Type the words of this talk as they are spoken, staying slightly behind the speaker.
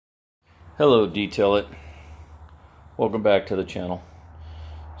Hello, Detail It. Welcome back to the channel.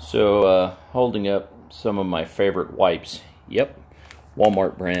 So, holding up some of my favorite wipes. Yep,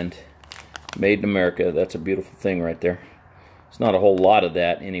 Walmart brand, made in America. That's a beautiful thing right there. It's not a whole lot of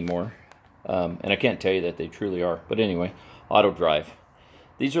that anymore, and I can't tell you that they truly are. But anyway, auto drive.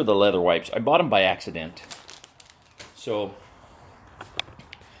 These are the leather wipes. I bought them by accident. So,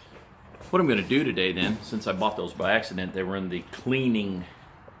 what I'm going to do today then, since I bought those by accident, they were in the cleaning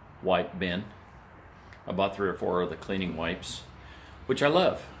wipe bin. I bought 3 or 4 of the cleaning wipes, which I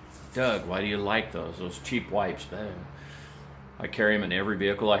love. Doug, why do you like those? Those cheap wipes. I carry them in every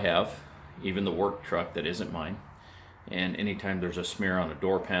vehicle I have, even the work truck that isn't mine. And anytime there's a smear on a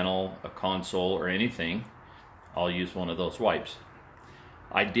door panel, a console, or anything, I'll use one of those wipes.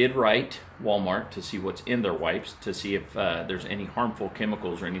 I did write Walmart to see what's in their wipes, to see if there's any harmful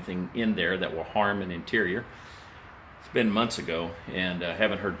chemicals or anything in there that will harm an interior. It's been months ago, and I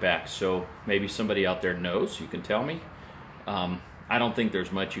haven't heard back, so maybe somebody out there knows. You can tell me. I don't think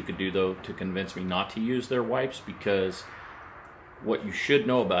there's much you could do, though, to convince me not to use their wipes, because what you should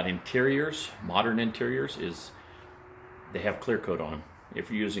know about interiors, modern interiors, is they have clear coat on them.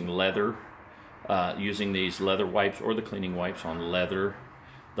 If you're using leather, using these leather wipes or the cleaning wipes on leather,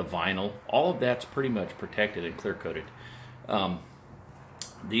 the vinyl, all of that's pretty much protected and clear coated.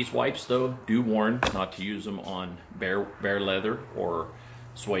 These wipes, though, do warn not to use them on bare leather or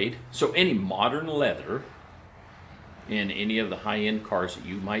suede. So any modern leather in any of the high-end cars that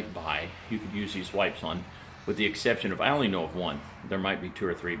you might buy, you could use these wipes on, with the exception of, I only know of one. There might be 2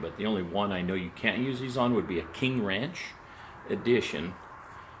 or 3, but the only one I know you can't use these on would be a King Ranch Edition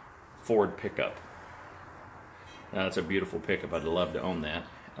Ford pickup. Now, that's a beautiful pickup. I'd love to own that.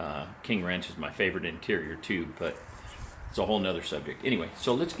 King Ranch is my favorite interior too, but it's a whole nother subject. Anyway,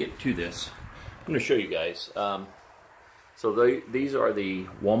 so let's get to this. I'm going to show you guys. These are the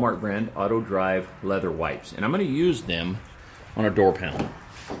Walmart brand Auto Drive leather wipes, and I'm going to use them on a door panel.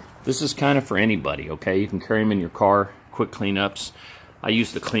 This is kind of for anybody, okay? You can carry them in your car, quick cleanups. I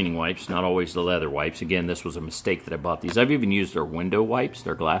use the cleaning wipes, not always the leather wipes. Again, this was a mistake that I bought these. I've even used their window wipes,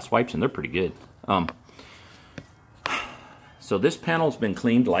 their glass wipes, and they're pretty good. So this panel's been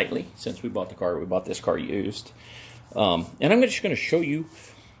cleaned lightly since we bought the car. We bought this car used. And I'm just going to show you,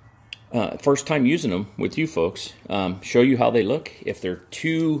 first time using them with you folks, show you how they look. If they're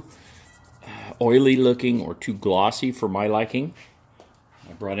too oily looking or too glossy for my liking.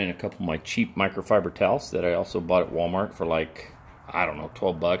 I brought in a couple of my cheap microfiber towels that I also bought at Walmart for like, I don't know,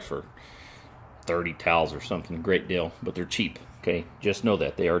 12 bucks for 30 towels or something. Great deal, but they're cheap, okay? Just know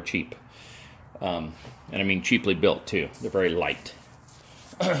that they are cheap. And I mean cheaply built too. They're very light.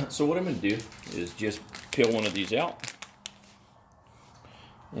 So what I'm going to do is just peel one of these out,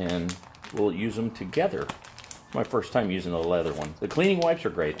 and we'll use them together. My first time using the leather one. The cleaning wipes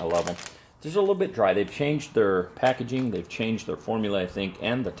are great. I love them. These are a little bit dry. They've changed their packaging. They've changed their formula, I think,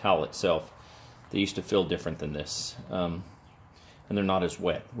 and the towel itself. They used to feel different than this. And they're not as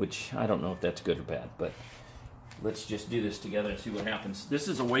wet, which I don't know if that's good or bad, but let's just do this together and see what happens. This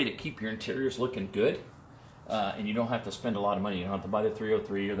is a way to keep your interiors looking good, and you don't have to spend a lot of money. You don't have to buy the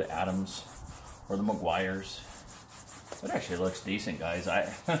 303 or the Adams or the Meguiar's. That actually looks decent, guys.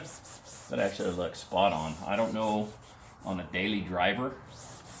 That actually looks spot on. I don't know on a daily driver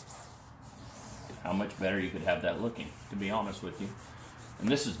how much better you could have that looking, to be honest with you. And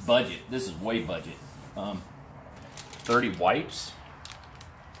this is budget. This is way budget. 30 wipes,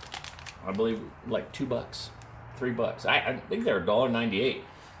 I believe, like $2, $3. I think they're $1.98,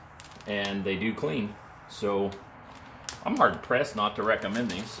 and they do clean. So I'm hard pressed not to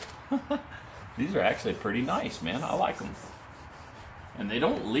recommend these. These are actually pretty nice, man. I like them, and they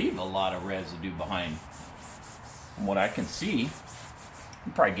don't leave a lot of residue behind. From what I can see,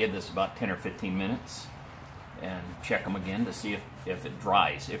 I'll probably give this about 10 or 15 minutes and check them again to see if it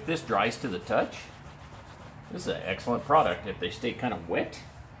dries. If this dries to the touch, this is an excellent product. If they stay kind of wet,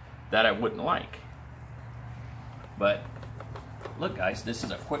 that I wouldn't like. But look, guys, this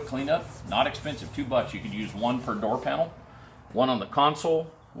is a quick cleanup, not expensive, $2. You could use one per door panel, one on the console,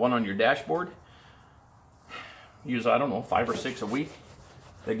 one on your dashboard. Use, I don't know, 5 or 6 a week.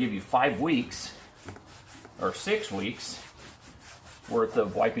 They give you 5 weeks or 6 weeks worth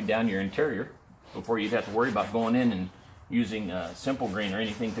of wiping down your interior before you'd have to worry about going in and using Simple Green or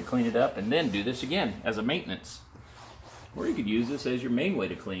anything to clean it up, and then do this again as a maintenance. Or you could use this as your main way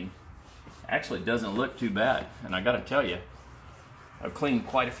to clean. Actually, it doesn't look too bad, and I gotta tell you, I've cleaned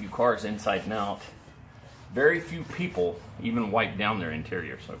quite a few cars inside and out. Very few people even wipe down their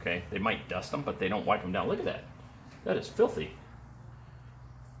interiors, okay? They might dust them, but they don't wipe them down. Look at that. That is filthy.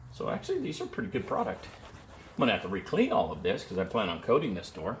 So actually, these are pretty good product. I'm gonna have to re-clean all of this because I plan on coating this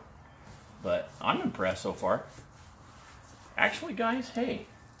door. but I'm impressed so far. Actually, guys, hey,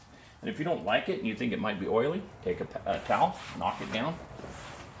 and if you don't like it and you think it might be oily, take a towel, knock it down,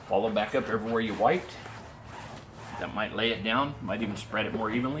 follow back up everywhere you wiped. That might lay it down, might even spread it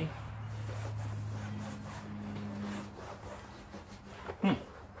more evenly.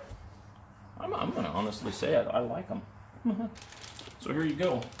 I'm going to honestly say I like them. So here you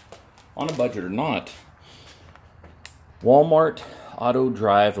go. On a budget or not, Walmart Auto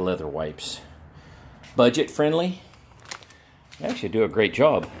Drive leather wipes. Budget friendly. They actually do a great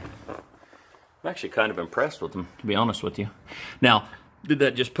job. I'm actually kind of impressed with them, to be honest with you. Now, did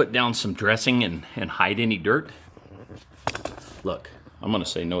that just put down some dressing and hide any dirt? Look, I'm going to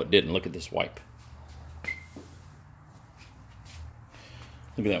say no, it didn't. Look at this wipe.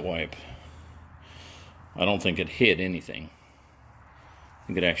 Look at that wipe. I don't think it hid anything. I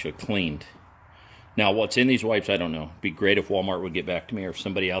think it actually cleaned. Now, what's in these wipes, I don't know. It'd be great if Walmart would get back to me, or if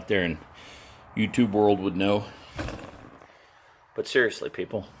somebody out there in YouTube world would know. But seriously,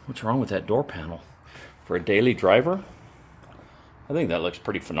 people, what's wrong with that door panel? For a daily driver, I think that looks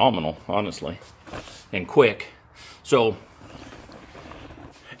pretty phenomenal, honestly, and quick. So,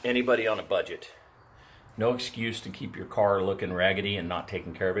 anybody on a budget, no excuse to keep your car looking raggedy and not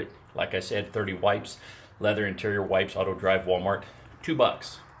taking care of it. Like I said, 30 wipes, leather interior wipes, auto drive, Walmart,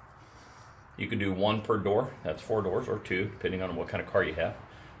 $2. You can do one per door, that's 4 doors, or 2, depending on what kind of car you have,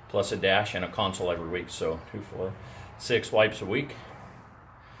 plus a dash and a console every week. So 2, 4, 6 wipes a week,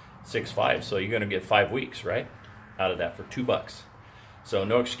 6, 5. So you're going to get 5 weeks, right, out of that for $2. So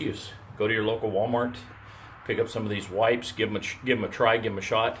no excuse. Go to your local Walmart, pick up some of these wipes, give them a try, give them a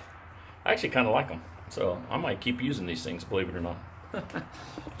shot. I actually kind of like them, so I might keep using these things, believe it or not.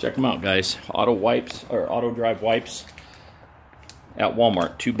 Check them out, guys. Auto wipes, or auto drive wipes at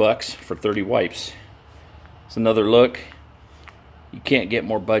Walmart, $2 for 30 wipes. It's another look. You can't get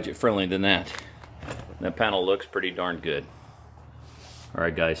more budget friendly than that. That panel looks pretty darn good. All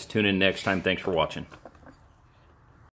right, guys, tune in next time. Thanks for watching.